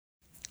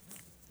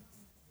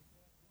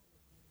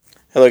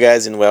Hello,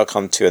 guys, and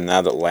welcome to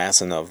another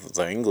lesson of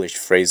the English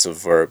phrasal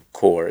verb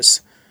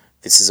course.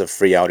 This is a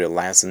free audio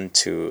lesson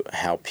to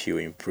help you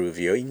improve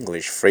your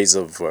English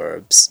phrasal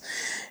verbs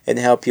and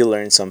help you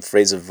learn some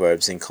phrasal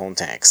verbs in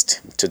context.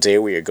 Today,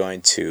 we are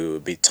going to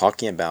be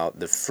talking about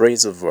the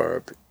phrasal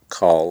verb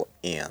call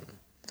in.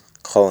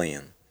 Call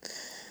in.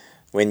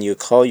 When you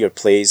call your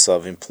place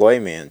of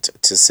employment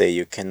to say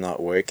you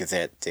cannot work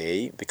that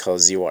day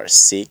because you are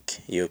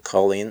sick, you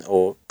call in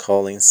or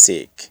call in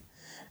sick.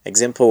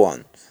 Example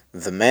 1.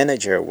 The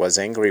manager was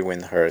angry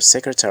when her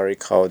secretary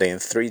called in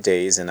 3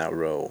 days in a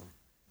row.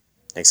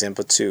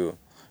 Example 2.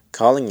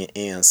 Calling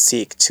in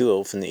sick too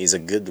often is a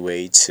good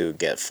way to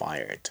get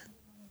fired.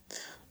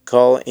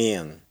 Call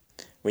in.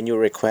 When you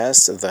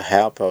request the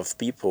help of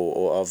people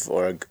or of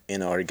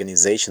an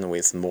organization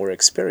with more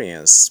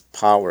experience,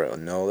 power, or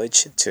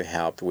knowledge to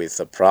help with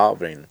a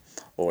problem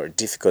or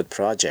difficult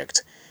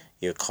project,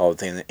 you call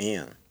them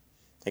in.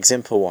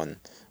 Example 1.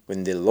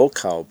 When the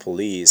local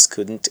police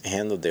couldn't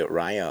handle the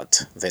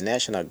riot, the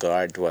National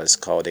Guard was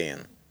called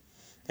in.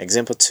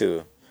 Example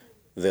 2.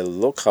 The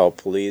local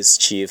police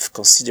chief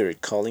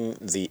considered calling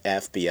the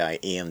FBI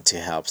in to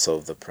help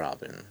solve the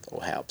problem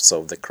or help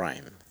solve the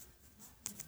crime.